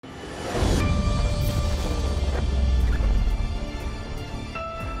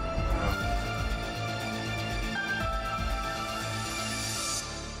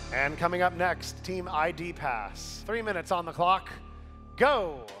And coming up next, Team IDPass. 3 minutes on the clock.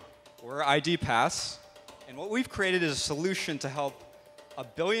 Go! We're IDPass, and what we've created is a solution to help 1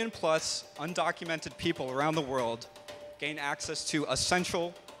 billion+ undocumented people around the world gain access to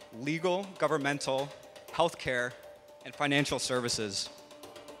essential legal, governmental, healthcare, and financial services.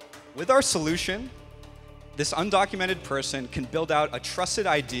 With our solution, this undocumented person can build out a trusted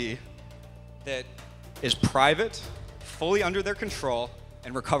ID that is private, fully under their control,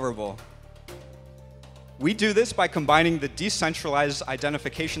 and recoverable. We do this by combining the decentralized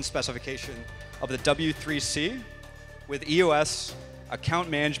identification specification of the W3C with EOS, account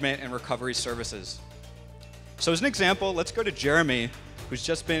management, and recovery services. So as an example, let's go to Jeremy, who's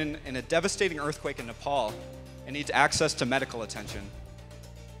just been in a devastating earthquake in Nepal and needs access to medical attention.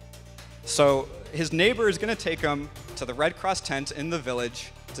 So his neighbor is going to take him to the Red Cross tent in the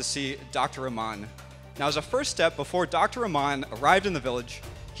village to see Dr. Rahman. Now, as a first step, before Dr. Rahman arrived in the village,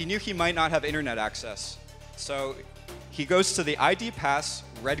 he knew he might not have internet access. So he goes to the IDPass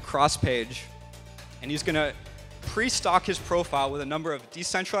Red Cross page, and he's going to pre-stock his profile with a number of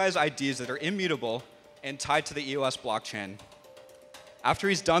decentralized IDs that are immutable and tied to the EOS blockchain. After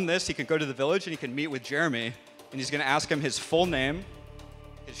he's done this, he can go to the village and he can meet with Jeremy, and he's going to ask him his full name,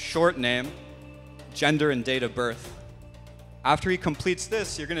 his short name, gender, and date of birth. After he completes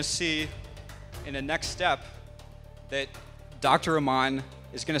this, you're going to see in the next step that Dr. Rahman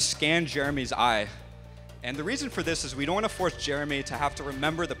is going to scan Jeremy's eye. And the reason for this is we don't want to force Jeremy to have to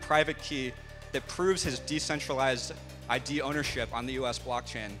remember the private key that proves his decentralized ID ownership on the EOS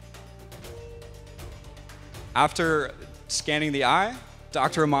blockchain. After scanning the eye,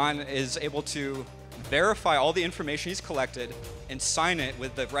 Dr. Rahman is able to verify all the information he's collected and sign it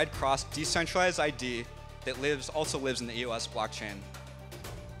with the Red Cross decentralized ID that also lives in the EOS blockchain.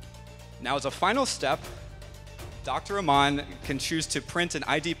 Now, as a final step, Dr. Rahman can choose to print an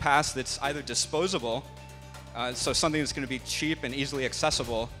IDPass that's either disposable, so something that's going to be cheap and easily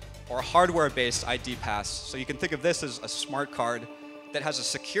accessible, or a hardware-based IDPass. So you can think of this as a smart card that has a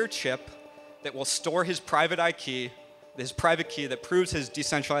secure chip that will store his private key that proves his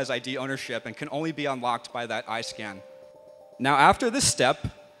decentralized ID ownership and can only be unlocked by that eye scan. Now, after this step,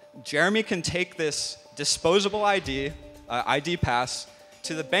 Jeremy can take this disposable IDPass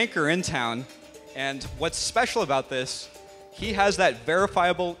to the banker in town, and what's special about this, he has that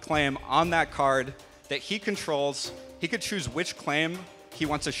verifiable claim on that card that he controls. He could choose which claim he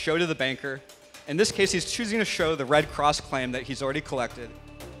wants to show to the banker. In this case, he's choosing to show the Red Cross claim that he's already collected.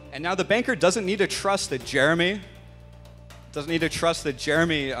 And now the banker doesn't need to trust that Jeremy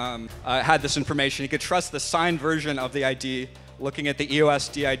had this information. He could trust the signed version of the ID looking at the EOS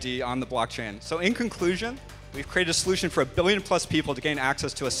DID on the blockchain. So in conclusion, we've created a solution for 1 billion+ people to gain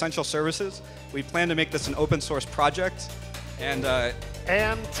access to essential services. We plan to make this an open source project. And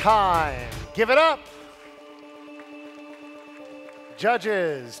time. Give it up.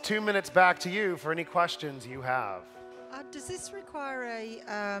 Judges, 2 minutes back to you for any questions you have. Does this require a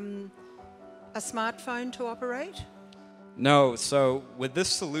smartphone to operate? no, so with this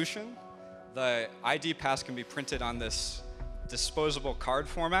solution, the IDPass can be printed on this disposable card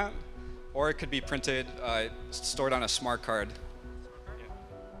format, or it could be printed, stored on a smart card.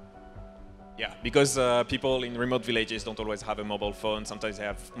 Yeah, because people in remote villages don't always have a mobile phone. Sometimes they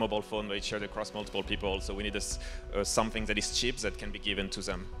have mobile phone, but it's shared across multiple people. So we need something that is cheap that can be given to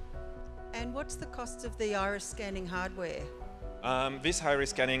them. And what's the cost of the iris scanning hardware? This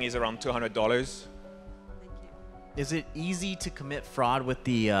iris scanning is around $200. Thank you. Is it easy to commit fraud with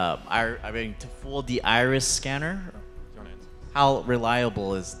the, to fool the iris scanner? How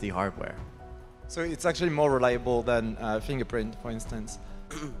reliable is the hardware? So it's actually more reliable than fingerprint, for instance.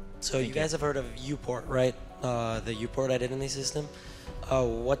 So you guys have heard of UPort, right? The UPort identity system.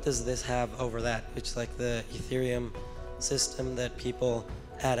 What does this have over that? It's like the Ethereum system that people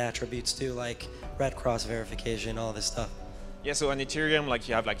add attributes to, like Red Cross verification, all this stuff. Yeah, so on Ethereum, like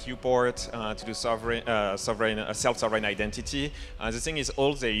you have like UPort to do self-sovereign identity. The thing is,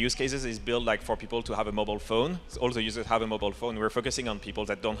 all the use cases is built like for people to have a mobile phone. So all the users have a mobile phone. We're focusing on people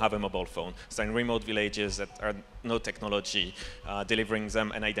that don't have a mobile phone. So in remote villages that are no technology, delivering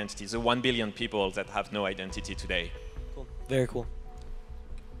them an identity. The 1 billion people that have no identity today. Cool. Very cool.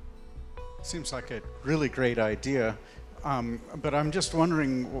 Seems like a really great idea. But I'm just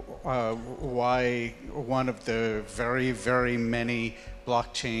wondering why one of the very, very many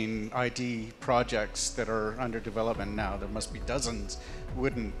blockchain ID projects that are under development now, there must be dozens,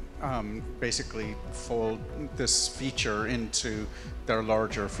 wouldn't basically fold this feature into their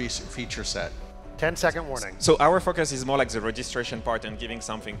larger feature set. 10-second warning. So our focus is more like the registration part and giving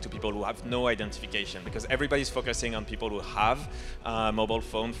something to people who have no identification, because everybody's focusing on people who have a mobile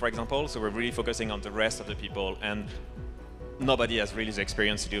phone, for example. So we're really focusing on the rest of the people, and nobody has really the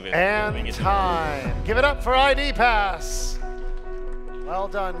experience to do this. And time. Give it up for IDPass. Well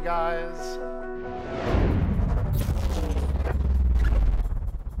done, guys.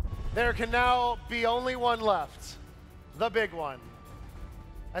 There can now be only one left, the big one.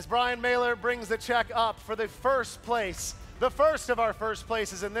 As Brian Mailer brings the check up for the first place, the first of our first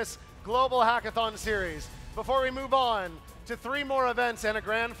places in this global hackathon series. Before we move on to 3 more events and a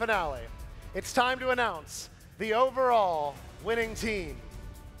grand finale, it's time to announce the overall winning team.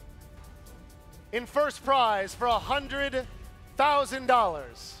 In first prize for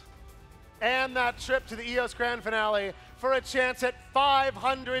 $100,000 and that trip to the EOS grand finale for a chance at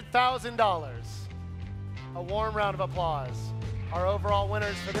 $500,000. A warm round of applause. Our overall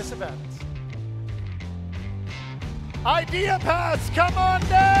winners for this event. IDPass, come on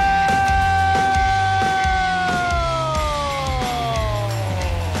down!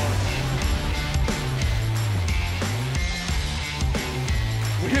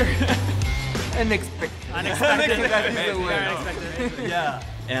 We're unexpected. Yeah,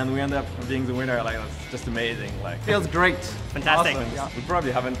 and we end up being the winner. Like, that's just amazing. Like, Feels great. fantastic. Awesome. Yeah. We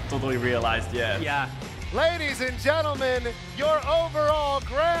probably haven't totally realized yet. Yeah. Ladies and gentlemen, your overall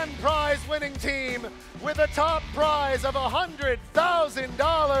grand prize winning team with a top prize of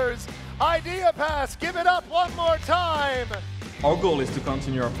 $100,000. IDPass, give it up one more time. Our goal is to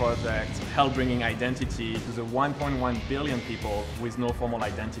continue our project, help bringing identity to the 1.1 billion people with no formal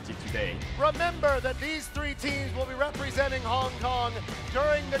identity today. Remember that these 3 teams will be representing Hong Kong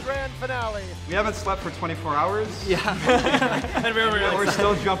during the grand finale. We haven't slept for 24 hours. Yeah. And we're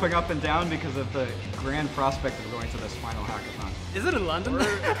still jumping up and down because of the grand prospect of going to this final hackathon. Is it in London?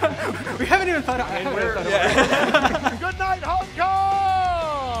 We haven't even thought about it. Good night, Hong Kong!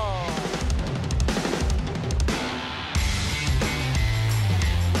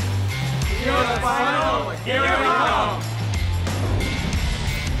 Here's the final.